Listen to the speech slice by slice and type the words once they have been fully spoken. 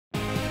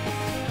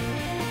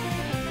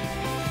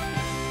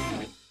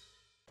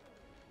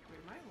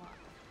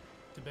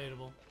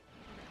debatable.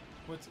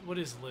 What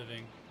is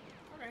living?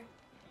 Okay.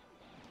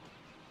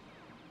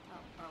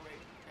 Oh wait.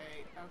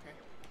 Hey,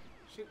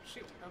 okay.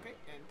 Shoot. Okay,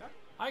 and duck.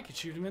 I could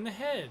shoot him in the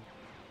head.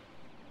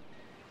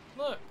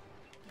 Look.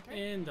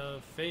 Okay. In the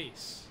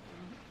face.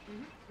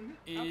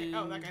 Okay.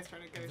 Oh, that guy's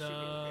trying to get a shoot me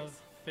in the face.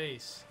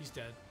 Face. He's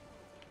dead.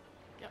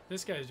 Yep.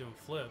 This guy's doing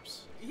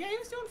flips. Yeah, he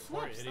was doing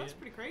Poor flips. idiot. That's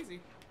pretty crazy.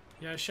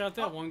 Yeah, I shot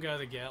that one guy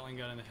with the Gatling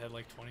gun in the head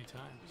like 20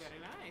 times. Very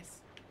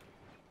nice.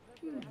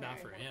 Not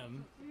for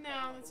him.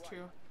 No, that's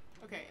true.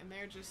 Okay, and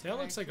they're just. That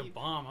looks like a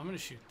bomb. I'm gonna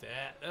shoot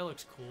that. That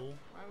looks cool.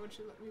 Why would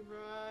you let me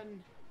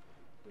run?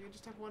 We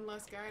just have one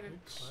less guy to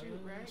shoot,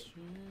 right?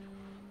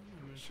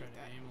 I'm gonna try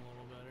to aim a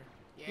little better.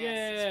 Yes,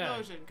 Yeah.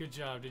 explosion. Good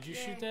job. Did you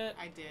Yay. shoot that?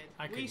 I did.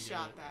 I we couldn't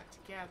shot get it. that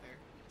together.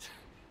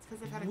 It's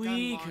because I've had a gun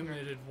We longer.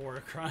 committed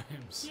war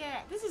crimes.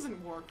 Yeah, this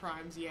isn't war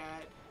crimes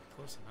yet.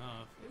 Close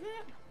enough. Is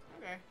it?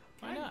 Okay.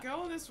 Why Can I not?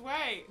 go this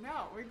way?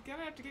 No, we're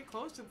gonna have to get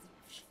close to the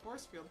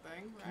force field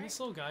thing, Can right? this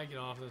little guy get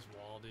off this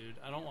wall, dude?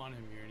 I don't want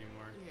him here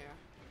anymore. Yeah.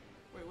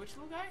 Wait, which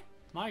little guy?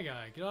 My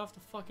guy, get off the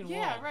fucking wall.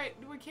 Yeah, right.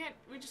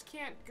 We just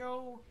can't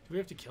go. Do we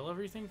have to kill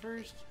everything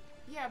first?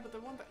 Yeah, but the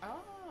one that.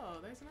 Oh,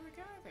 there's another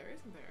guy there,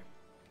 isn't there?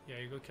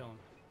 Yeah, you go kill him.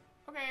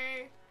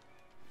 Okay.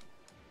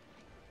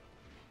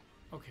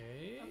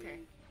 Okay. Okay.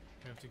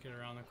 We have to get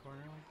around the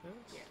corner like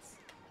this? Yes.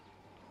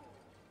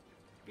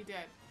 Be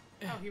dead.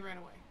 Oh, he ran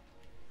away.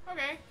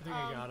 Okay. I think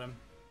I got him.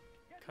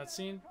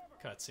 Cutscene?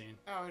 Cutscene.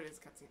 Oh, it is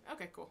cutscene.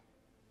 Okay, cool.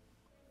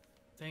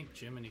 Thank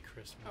Jiminy Oh,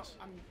 Christmas.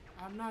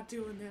 I'm not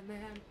doing that,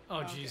 man. Oh,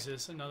 Okay.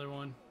 Jesus, another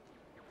one.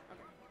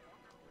 Okay.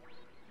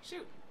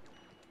 Shoot.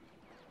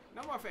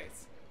 No more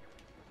face.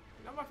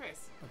 No more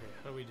face. Okay,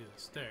 how do we do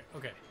this? There,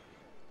 okay.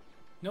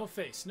 No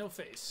face, no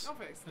face. No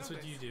face. That's no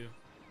what face. you do.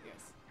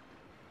 Yes.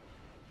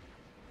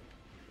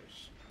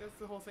 That's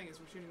the whole thing, is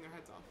we're shooting their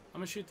heads off. I'm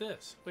gonna shoot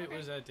this. Wait, Okay. what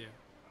does that do?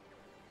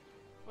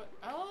 What?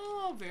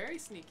 Oh, very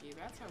sneaky.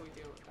 That's how we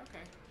do it.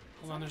 Okay.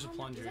 Hold on, there's a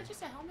plunger. Is that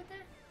just a helmet there?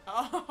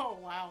 Oh,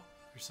 wow.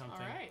 Or something.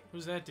 Alright. What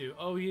does that do?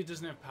 Oh, he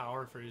doesn't have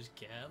power for his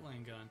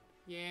Gatling gun.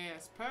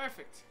 Yes,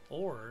 perfect.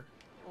 Or,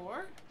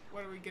 Or,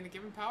 what, are we going to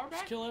give him power back?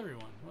 just kill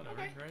everyone. Whatever,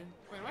 Okay. right?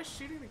 Wait, am I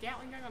shooting the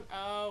Gatling gun on?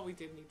 Oh, we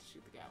did need to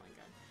shoot the Gatling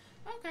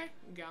gun. Okay.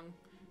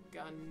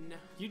 Gun.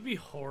 You'd be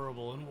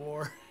horrible in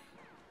war.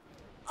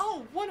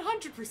 Oh,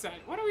 100%.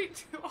 What do we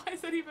do? Why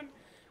is that even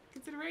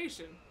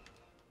consideration?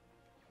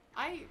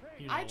 I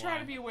try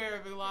to be aware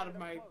of a lot of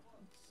my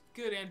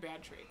good and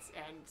bad traits,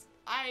 and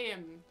I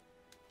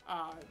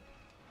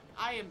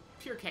am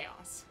pure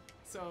chaos.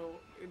 So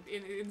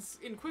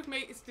in quick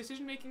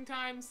decision-making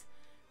times,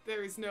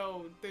 there's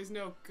no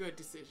good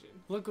decision.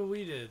 Look what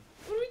we did.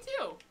 What do we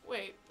do?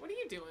 Wait, what are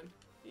you doing?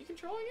 Are you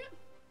controlling it?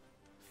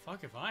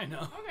 Fuck if I know.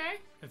 Okay.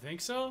 I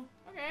think so.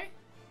 Okay.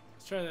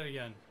 Let's try that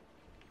again.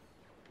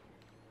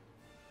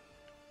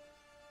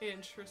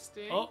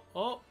 Interesting. Oh.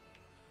 Wow.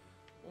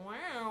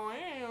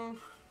 Wow.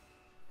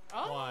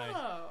 Oh. Why?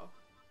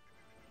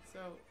 So.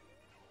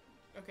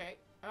 Okay.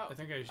 Oh. I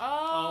think I.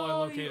 Oh, I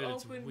located you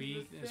its opened the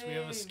weakness. We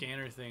have a thing.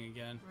 scanner thing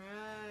again.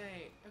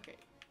 Right. Okay.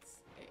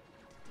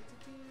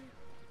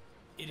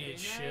 Idiot Very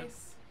ship.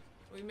 nice.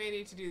 We may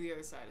need to do the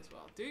other side as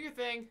well. Do your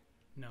thing.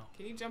 No,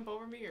 Can you jump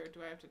over me, or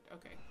do I have to?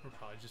 Okay. we're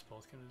probably just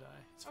both gonna die.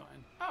 It's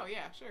fine. Oh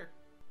yeah, sure.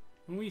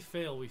 When we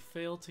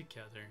fail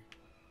together.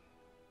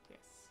 Yes.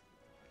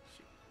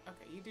 Shoot.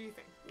 Okay, you do your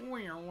thing.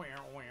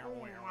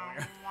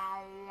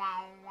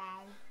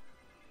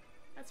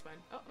 That's fine.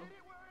 Uh oh.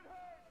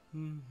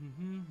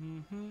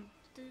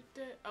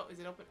 Oh, is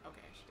it open?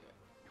 Okay, I should do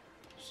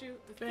it.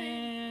 Shoot the thing.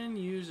 Fan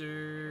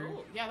user.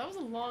 Oh, yeah, that was a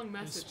long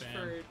message spam.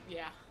 for,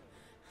 yeah.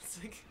 It's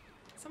like,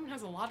 someone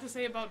has a lot to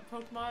say about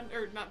Pokemon,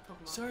 or not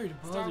Pokemon. Sorry to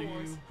Star bother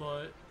Wars. you,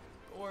 but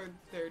Or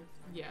they're,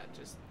 yeah,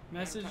 just.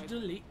 message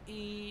advertising. delete.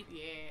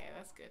 Yeah,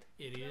 that's good.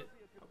 Idiot.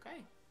 Okay.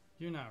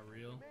 You're not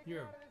real.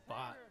 You're a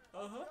bot.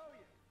 Uh-huh.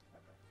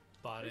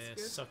 Bot That's ass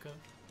good. sucker.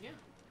 Yeah.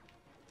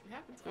 It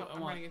happens. Well, Oh, I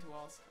I'm want- running into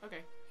walls. Okay.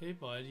 Hey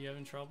bud, you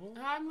having trouble?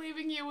 I'm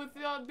leaving you with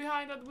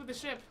behind with the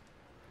ship.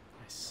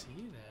 I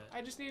see that.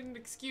 I just need an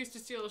excuse to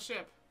steal a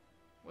ship.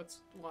 What?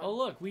 Oh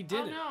look, we did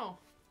Oh it. no.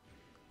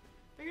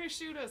 They're gonna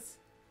shoot us.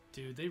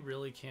 Dude, they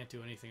really can't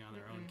do anything on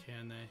their own,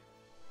 can they?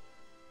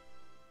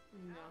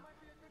 No.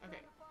 Okay.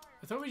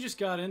 I thought we just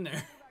got in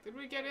there. Did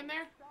we get in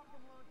there?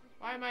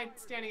 Why am I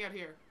standing out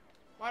here?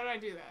 Why did I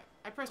do that?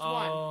 I pressed 1.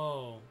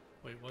 Oh.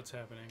 Wait, what's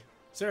happening?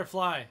 Sarah,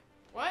 fly.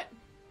 What?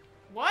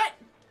 What?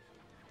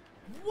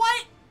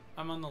 What?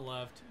 I'm on the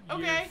left.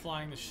 Okay. You're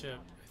flying the ship.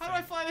 How do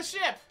I fly the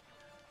ship?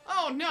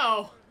 Oh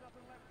no.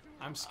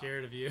 I'm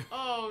scared of you.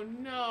 Oh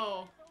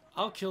no.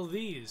 I'll kill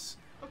these.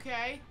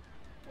 Okay.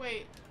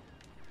 Wait.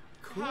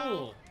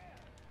 Cool.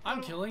 How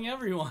I'm do- killing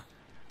everyone.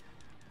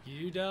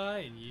 You die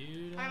and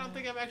you die. I don't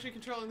think I'm actually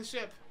controlling the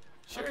ship.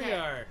 Sure Okay. you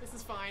are. This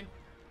is fine.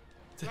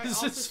 Do I This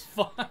also- is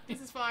fine.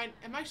 This is fine.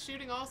 Am I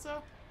shooting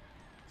also?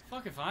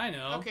 Fuck if I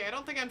know. Okay, I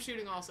don't think I'm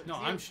shooting also. No,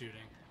 'cause I'm you-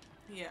 shooting.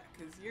 Yeah,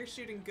 because you're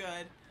shooting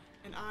good,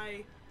 and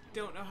I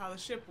don't know how the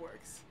ship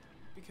works.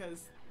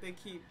 Because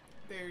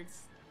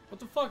there's What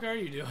the fuck are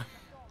you doing?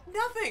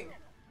 nothing!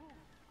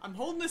 I'm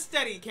holding this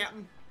steady,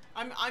 Captain.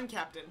 I'm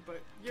captain,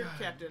 but you're God.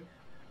 captain.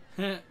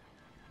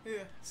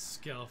 Yeah.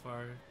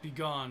 Scalfar, be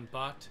gone,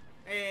 bot.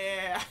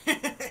 Yeah.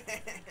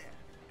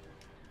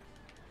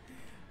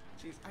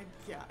 Jeez, I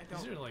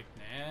don't. These are like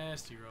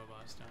nasty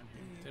robots down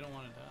here. Yeah. They don't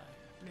want to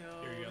die.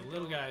 No. Here we go, they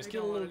little don't. guys, They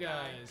kill don't the little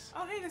wanna die. guys.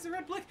 Oh, hey, there's a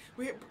red brick.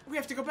 We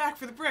have to go back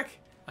for the brick.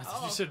 I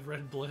thought you said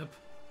red blip.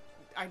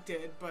 I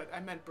did, but I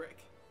meant brick.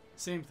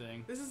 Same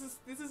thing. This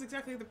is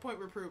exactly the point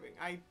we're proving.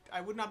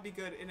 I would not be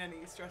good in any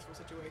stressful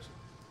situation.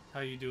 How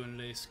you doing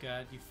today,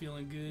 Scott? You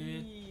feeling good?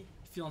 Yee.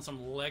 Feeling some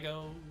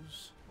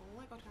Legos?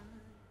 Lego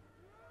time.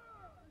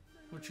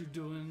 What you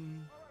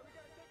doing?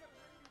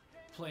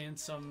 Playing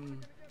some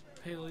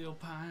Paleo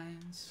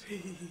Pines?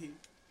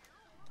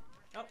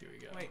 Oh, Here we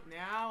go. wait,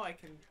 now I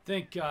can.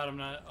 Thank God I'm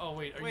not. Oh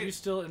wait, are you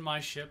still in my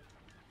ship?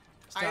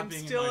 Stop I am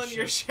being still in, my in ship.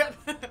 your ship.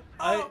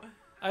 Oh,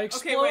 I okay,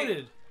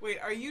 exploded. wait,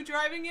 are you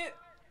driving it?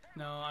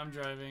 No, I'm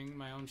driving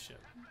my own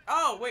ship.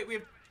 Oh, wait, we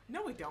have.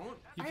 No, we don't.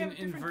 You I can have a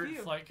different invert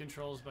view. flight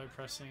controls by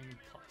pressing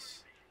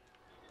plus.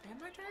 Am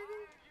I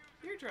driving?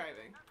 You're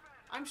driving.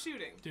 I'm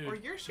shooting. Dude, or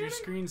you're shooting? your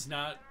screen's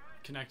not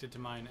connected to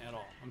mine at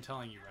all. I'm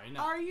telling you right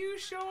now. Are you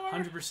sure?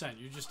 100%.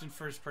 You're just in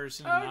first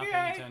person and not Okay.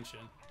 paying attention.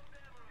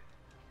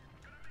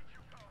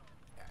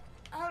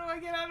 How do I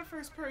get out of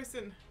first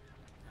person?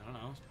 I don't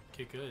know.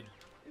 Get good.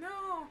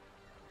 No.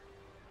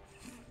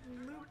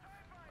 Loop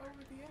over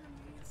the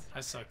enemies.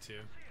 I suck too.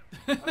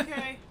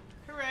 Okay.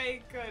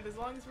 Hooray. Good. As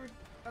long as we're.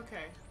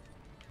 Okay.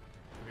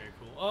 Okay,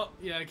 cool. Oh,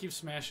 yeah, I keep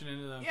smashing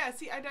into them. Yeah,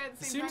 see, I died at It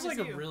the same seems time like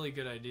as a you. really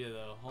good idea,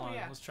 though. Hold on,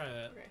 yeah. let's try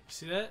that. Okay. You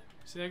see that?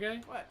 See that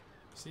guy? What?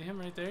 See him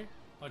right there?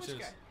 Watch Which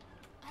this.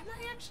 guy? Am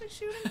I actually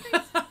shooting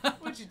things?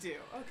 What'd you do?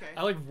 Okay.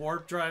 I like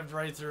warp drived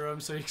right through him,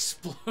 so he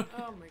exploded.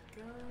 Oh my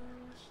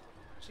gosh.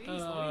 Jeez, Louise,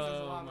 there's a lot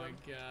Oh of my them.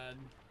 god.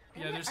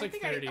 Am Yeah, I- there's I like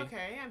think 30.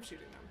 Okay, I am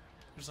shooting them.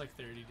 There's like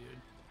 30, dude.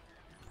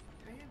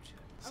 I am shooting.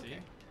 See?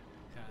 Okay.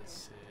 Got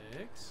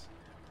 6.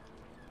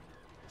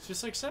 It's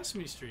just like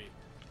Sesame Street.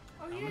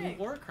 Oh, How yay. many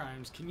war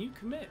crimes can you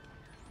commit?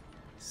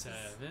 7,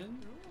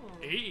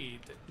 Ooh. 8,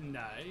 9.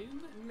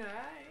 9.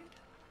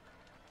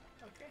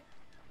 Okay.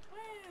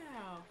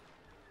 Wow.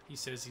 He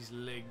says he's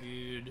leg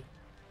good.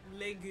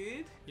 Lay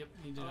good. Yep,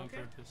 he did it on Okay.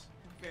 purpose.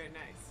 Very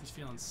nice. He's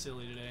feeling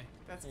silly today.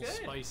 That's a little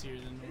good. spicier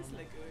than It is normal.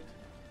 lay good.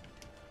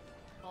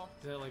 Oh,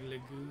 Is that like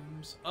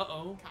legumes?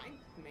 Uh-oh. kind.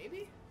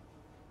 Maybe?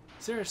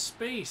 Is there a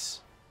space?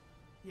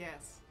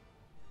 Yes.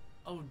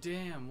 Oh,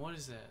 damn. What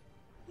is that?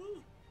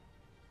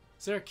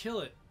 Sarah, kill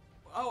it.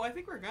 Oh, I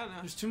think we're gonna.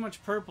 There's too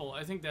much purple.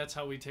 I think that's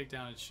how we take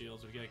down its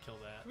shields. We gotta kill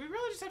that. Do we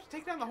really just have to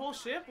take down the whole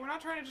ship? We're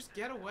not trying to just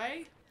get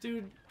away?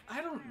 Dude,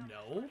 I don't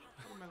know. What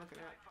am I looking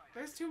at?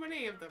 There's too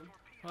many of them.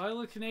 Do I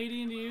look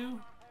Canadian to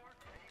you?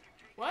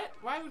 What?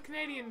 Why would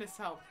Canadianness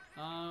help?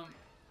 Okay,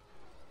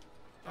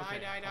 Die,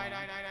 die, die, die, die,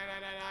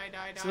 die, die,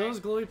 die, die, So those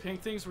glowy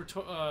pink things were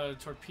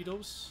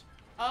torpedoes?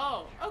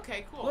 Oh,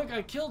 okay, cool. Look,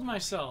 I killed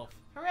myself.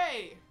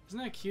 Hooray! Isn't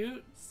that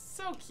cute?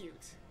 So cute.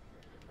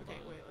 Okay,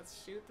 wait,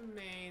 let's shoot the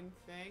main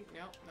thing.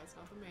 Nope, that's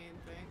not the main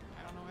thing.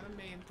 I don't know where the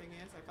main thing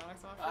is. I thought I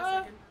saw it for a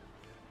second.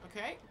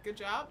 Okay, good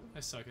job. I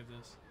suck at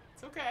this.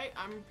 It's okay.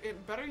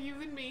 Better you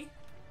than me.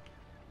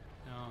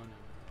 No,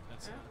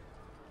 that's Yeah. not.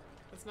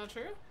 That's not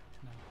true?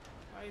 No.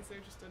 Why is there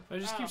just a... If I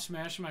just oh. keep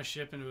smashing my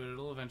ship into it,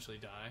 it'll eventually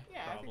die.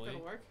 Yeah, probably. I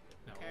think that'll work.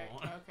 No, Okay, it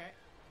won't. okay.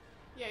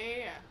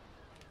 Yeah.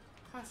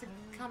 Classic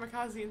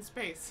Kahmakazi in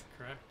space.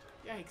 Correct.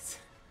 Yikes.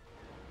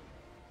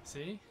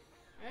 See?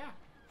 Yeah.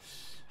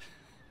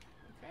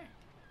 Okay.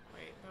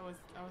 Wait, I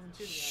wasn't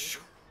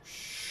shooting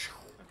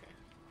that.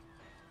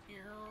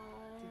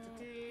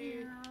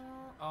 Okay.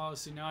 Oh,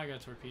 see, now I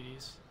got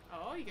torpedoes.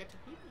 Oh, you get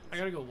torpedoes. I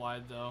gotta go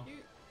wide, though.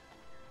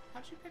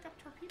 How'd you pick up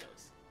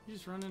torpedoes? You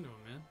just run into them,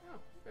 man. Oh,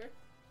 fair.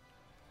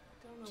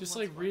 Don't know Just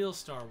what's like what. real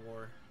Star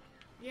War.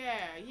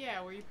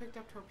 Yeah, where you picked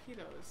up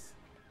torpedoes.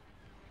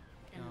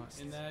 And No,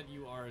 in that,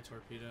 you are a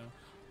torpedo.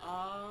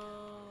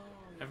 Oh.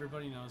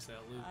 Everybody knows that.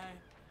 Luke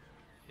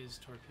I is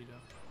torpedo.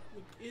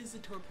 Luke is a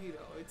torpedo.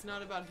 It's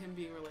not about him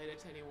being related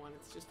to anyone.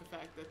 It's just the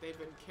fact that they've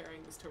been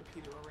carrying this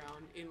torpedo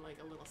around in like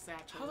a little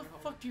satchel. How the their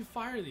whole- fuck do you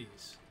fire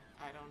these?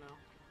 I don't know.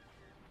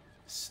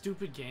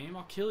 Stupid game,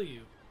 I'll kill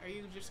you. Are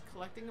you just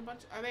collecting a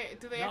bunch? Are they?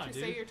 Do they No, actually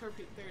say dude. your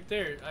torpedo?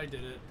 There, I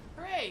did it.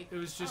 Hooray! It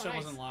was just Oh, I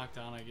nice. wasn't locked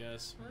on, I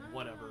guess.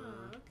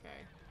 Whatever.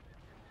 Okay.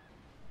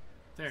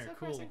 There, So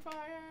cool. pressing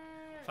fire.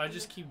 If I And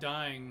just then- keep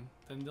dying,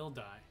 then they'll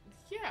die.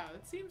 Yeah,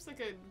 it seems like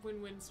a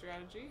win-win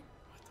strategy.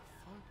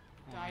 What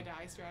the fuck?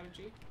 Die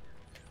strategy.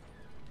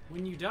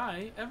 When you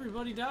die,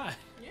 everybody die.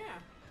 Yeah.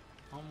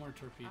 One more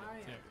torpedo.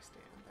 I There.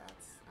 understand.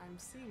 I'm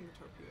seeing the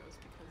torpedoes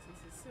because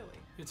this is silly.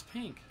 It's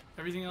pink.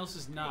 Everything else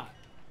is not.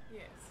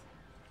 Yes.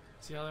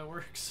 See how that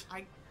works?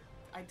 I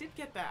did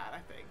get that, I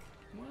think.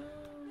 Well,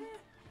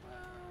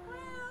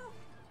 Well,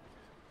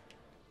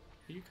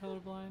 are you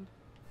colorblind?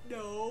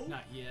 no.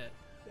 Not yet.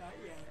 Not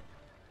yet.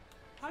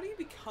 How do you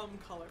become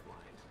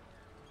colorblind?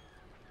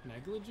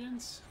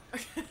 Negligence?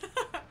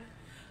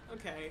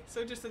 Okay,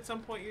 so just at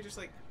some point you're just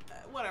like,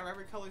 whatever,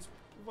 every color's,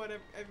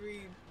 whatever,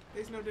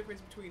 there's no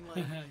difference between like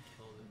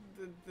Killed it.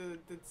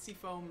 the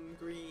seafoam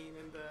green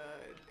and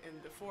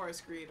the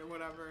forest green or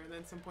whatever, and then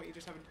at some point you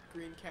just have a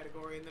green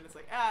category, and then it's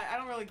like, I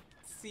don't really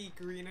see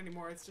green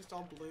anymore. It's just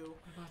all blue.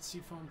 What about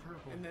seafoam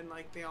purple? And then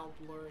like they all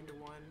blur into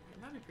one,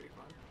 and that'd be pretty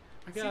fun.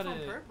 I got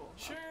seafoam it. Purple.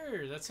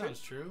 Sure, that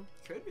sounds true.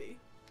 Could be.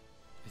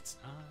 It's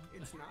not.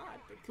 It's not.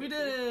 But We could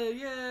did be. it!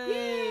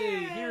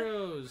 Yay! Yeah!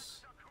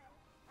 Heroes.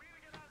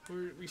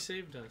 We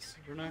saved us.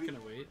 We're not gonna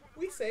wait.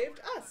 We saved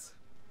us.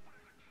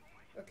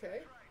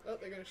 Okay. Oh,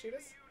 they're gonna shoot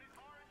us?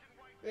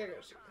 They're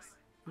gonna shoot us.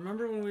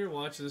 Remember when we were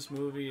watching this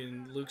movie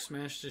and Luke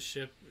smashed his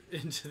ship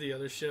into the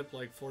other ship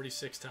like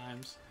 46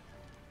 times?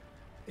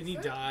 And he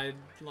died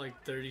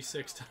like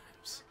 36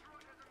 times.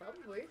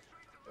 Probably.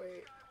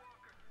 Wait.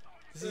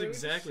 This is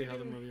exactly how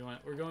the movie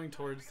went. We're going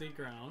towards the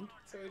ground.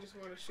 So we just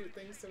want to shoot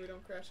things so we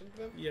don't crash into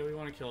them? Yeah, we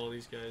want to kill all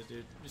these guys,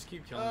 dude. Just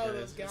keep killing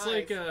those guys. It's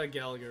like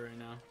Gallagher right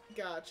now.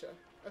 Gotcha.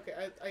 Okay,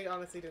 I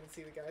honestly didn't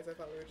see the guys. I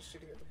thought we were just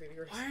shooting at the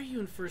meteors. Why are you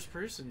in first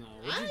person,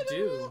 though? What'd you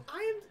do?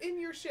 I am in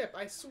your ship,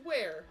 I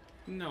swear.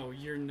 No,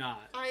 you're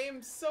not. I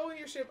am so in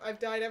your ship. I've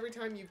died every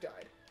time you've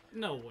died.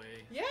 No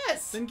way.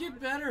 Yes! Then get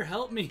better.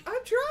 Help me.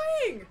 I'm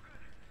trying!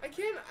 I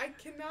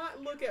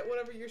cannot look at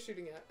whatever you're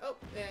shooting at. Oh,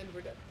 and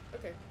we're dead.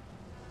 Okay.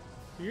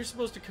 You're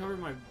supposed to cover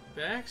my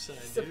backside,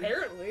 dude.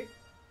 Apparently.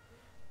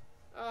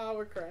 Oh,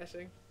 we're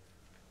crashing.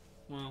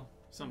 Well,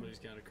 somebody's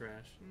got to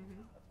crash.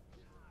 Mm-hmm.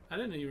 I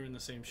didn't know you were in the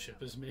same ship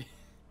as me.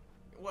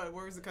 What?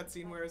 Where was the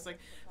cutscene where it's like,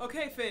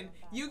 okay, Finn,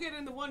 you get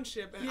in the one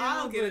ship and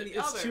I'll get in the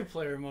other? It's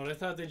two-player mode. I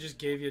thought they just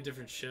gave you a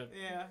different ship.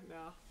 Yeah,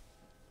 no.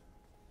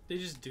 They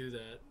just do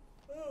that.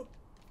 Oh.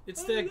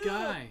 It's that no.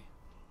 guy.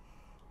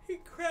 He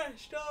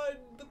crashed on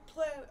the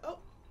planet. Oh.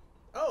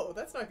 Oh,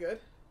 that's not good.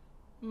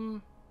 Hmm.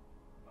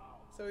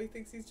 So he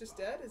thinks he's just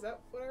dead? Is that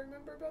what I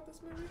remember about this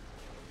movie?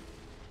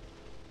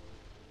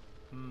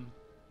 Hmm.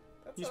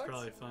 That He's sucks.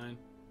 probably fine.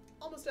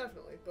 Almost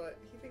definitely, but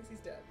he thinks he's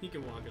dead. He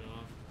can walk it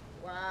off.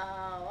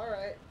 Wow,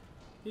 alright.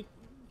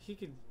 He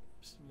could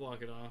just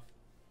walk it off.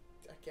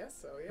 I guess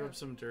so, yeah. Rub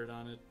some dirt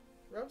on it.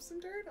 Rub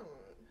some dirt on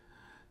it.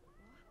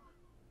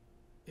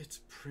 It's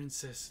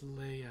Princess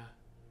Leia.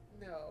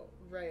 No,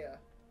 Rhea.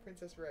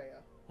 Princess Rhea.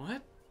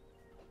 What?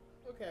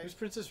 Okay. Who's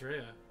Princess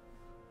Rhea?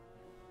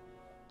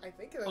 I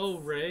think that's... Oh,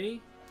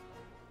 Rey?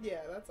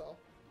 Yeah, that's all.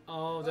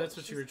 Oh, that's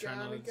what you were she's trying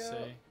gonna to go.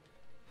 say.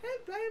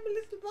 Help, I am a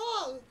little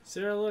ball.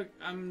 Sarah, look,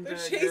 I'm They're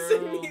that chasing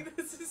girl. me.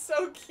 This is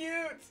so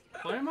cute.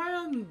 Why am I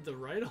on the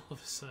right all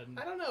of a sudden?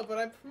 I don't know, but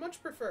I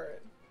much prefer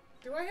it.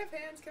 Do I have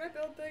hands? Can I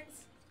build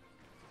things?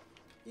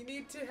 You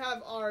need to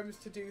have arms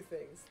to do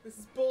things. This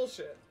is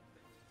bullshit.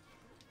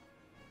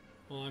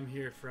 Well, I'm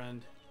here,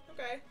 friend.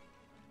 Okay.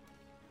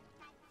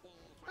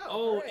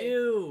 Oh, hooray.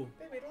 ew.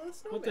 They made a little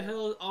snowman. What the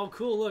hell? Oh,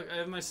 cool, look, I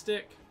have my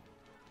stick.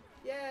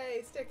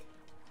 Yay, stick.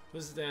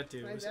 What does that do?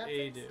 Can What I does zap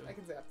A things? do? I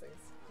can zap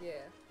things. Yeah.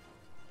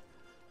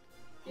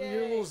 Oh, you're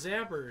a little Yay.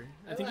 zapper.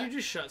 I think you Relax.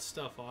 just shut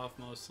stuff off,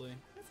 mostly.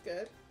 That's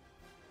good.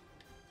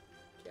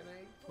 Can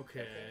I?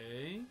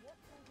 Okay.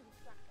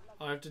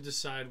 I'll have to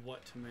decide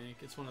what to make.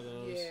 It's one of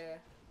those. Yeah.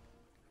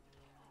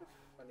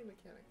 Funny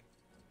mechanic.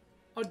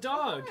 Oh,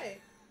 dog! Hi.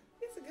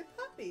 It's a good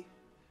puppy.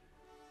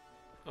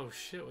 Oh,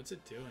 shit, what's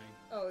it doing?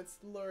 Oh, it's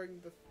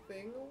luring the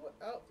thing away.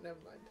 Oh, never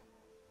mind.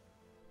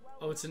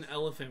 Oh, it's an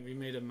elephant. We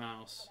made a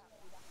mouse.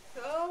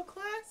 Oh,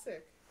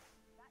 classic.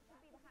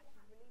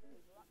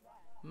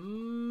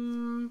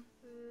 Mmm.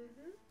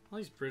 Mm-hmm. All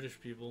these British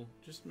people.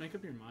 Just make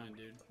up your mind,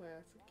 dude.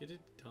 Classic. Get it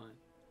done.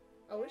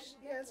 Oh, is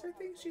her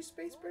thing? She's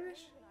space British?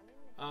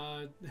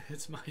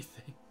 It's my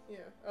thing. Yeah.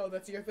 Oh,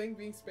 that's your thing,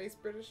 being space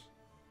British?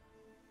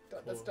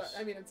 That's course.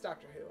 I mean, it's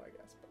Doctor Who, I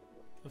guess. But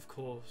Of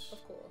course.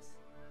 of course.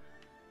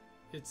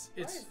 Why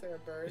Why is there a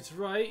bird? It's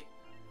right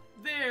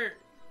there.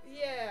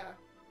 Yeah.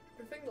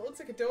 The thing that looks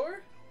like a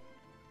door?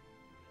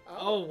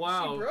 Oh,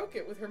 wow. She broke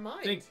it with her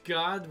mind. Thank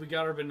God we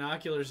got our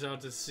binoculars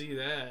out to see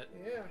that.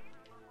 Yeah.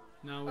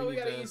 Now Oh, we need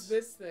gotta this. use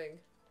this thing.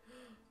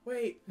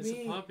 Wait, It's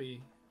me. a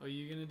puppy. Are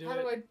you gonna do How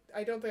it? do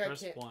I don't think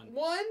Press I can. one.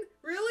 One?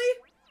 Really?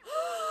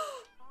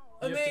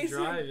 You Amazing. have to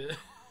drive it.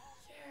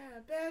 Yeah,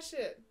 bash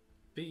it.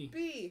 B.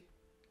 B.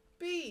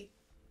 B.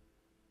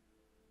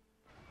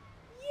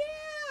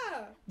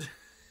 Yeah.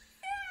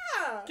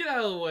 Yeah. Get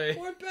out of the way.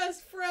 We're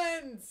best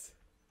friends.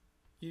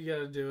 You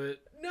gotta do it.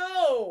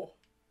 No.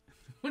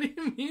 What do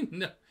you mean?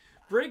 No.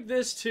 Break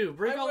this too.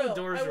 Break all the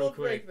doors I will real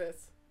quick. break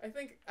this. I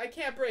think I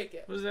can't break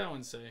it. What does that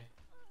one say?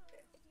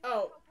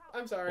 Oh,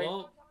 I'm sorry.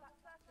 Well,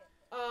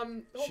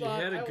 Hold she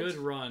on. had a good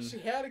run. She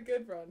had a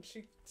good run.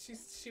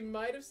 She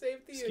might have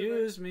saved the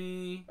universe. Excuse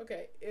me.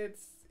 Okay, it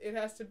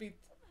has to be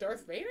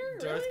Darth Vader.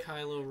 Darth really?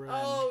 Kylo Ren.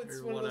 Oh, it's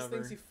or one whatever. of those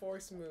things you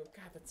force move.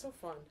 God, that's so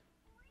fun.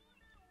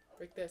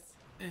 Break this.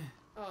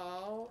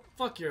 Oh.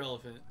 Fuck your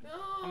elephant. No.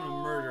 I'm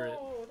gonna murder it.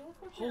 Don't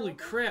fuck your Holy elephant.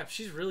 crap,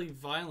 she's really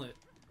violent.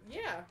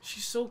 Yeah.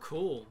 She's so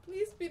cool.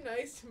 Please be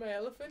nice to my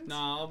elephant.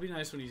 Nah, I'll be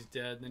nice when he's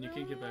dead, then you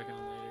can get back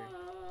on later.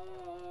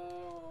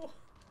 No.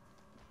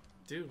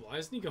 Dude, why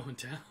isn't he going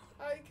down?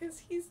 Because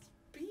he's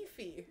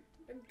beefy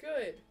and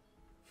good.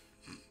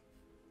 Okay,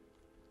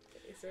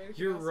 is there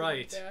anything You're else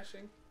right. I'm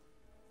dashing?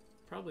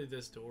 Probably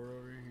this door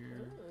over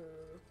here.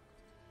 Oh.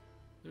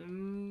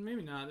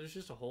 Maybe not. There's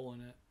just a hole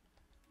in it.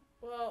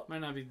 Well, Might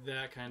not be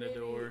that kind of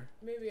door.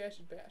 Maybe I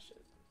should bash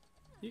it.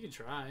 You can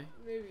try.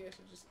 Maybe I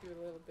should just do a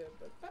little bit,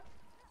 but...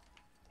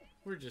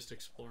 We're just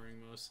exploring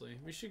mostly.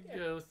 We should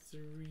go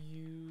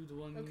through the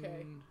one...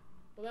 Okay.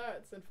 Well,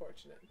 that's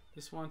unfortunate.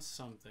 This wants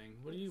something.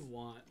 What do you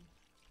want?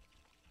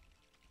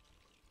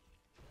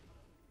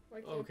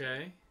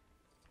 Okay.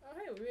 Oh,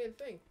 hey, we made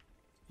a thing.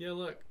 Yeah,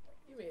 look.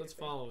 You made Let's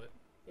follow it.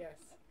 Yes.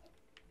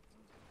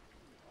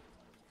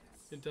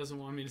 It doesn't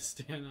want me to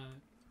stand on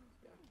it.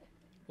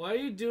 Why are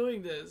you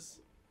doing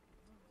this?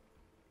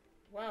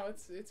 Wow,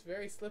 it's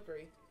very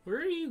slippery. Where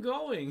are you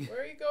going?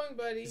 Where are you going,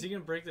 buddy? Is he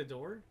gonna break the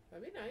door?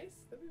 That'd be nice.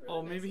 That'd be really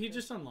Oh, nice maybe he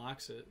just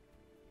unlocks it.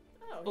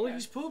 Oh,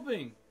 he's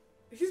pooping.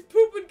 He's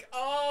pooping.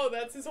 Oh,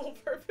 that's his whole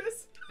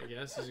purpose. I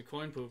guess he's a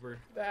coin pooper.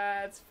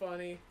 That's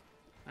funny.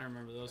 I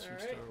remember those from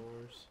Star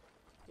Wars.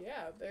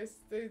 Yeah,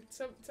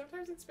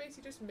 sometimes in space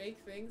you just make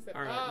things that.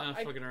 All right,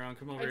 not fucking around.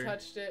 Come over here. I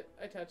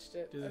touched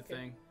it. Do the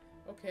thing.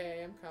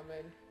 Okay, I'm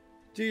coming.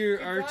 Do your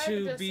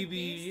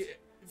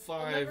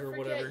R2BB5 or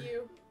whatever.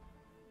 You.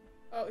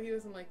 Oh, he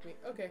doesn't like me.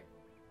 Okay.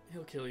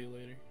 He'll kill you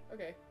later.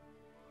 Okay.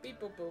 Beep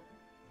boop boop.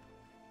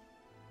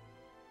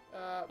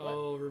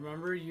 Oh,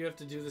 remember? You have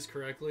to do this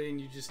correctly and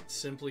you just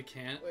simply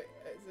can't. Wait,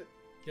 is it...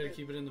 You gotta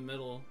keep it in the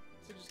middle.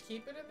 So just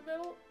keep it in the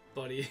middle?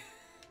 Buddy.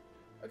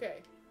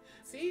 Okay.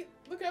 See?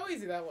 Look how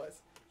easy that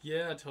was.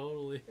 Yeah,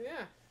 totally.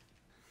 Yeah.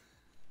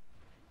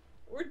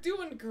 We're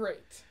doing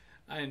great.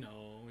 I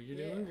know. You're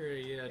doing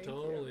great. Yeah, Thank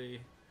totally. You.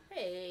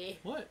 Hey.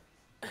 What?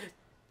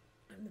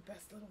 I'm the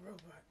best little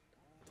robot.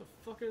 What the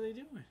fuck are they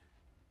doing?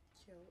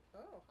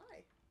 Oh,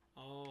 hi.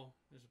 Oh,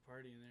 there's a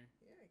party in there.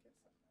 Yeah, I guess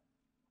so.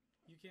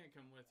 You can't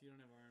come with. You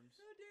don't have arms.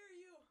 How dare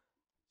you?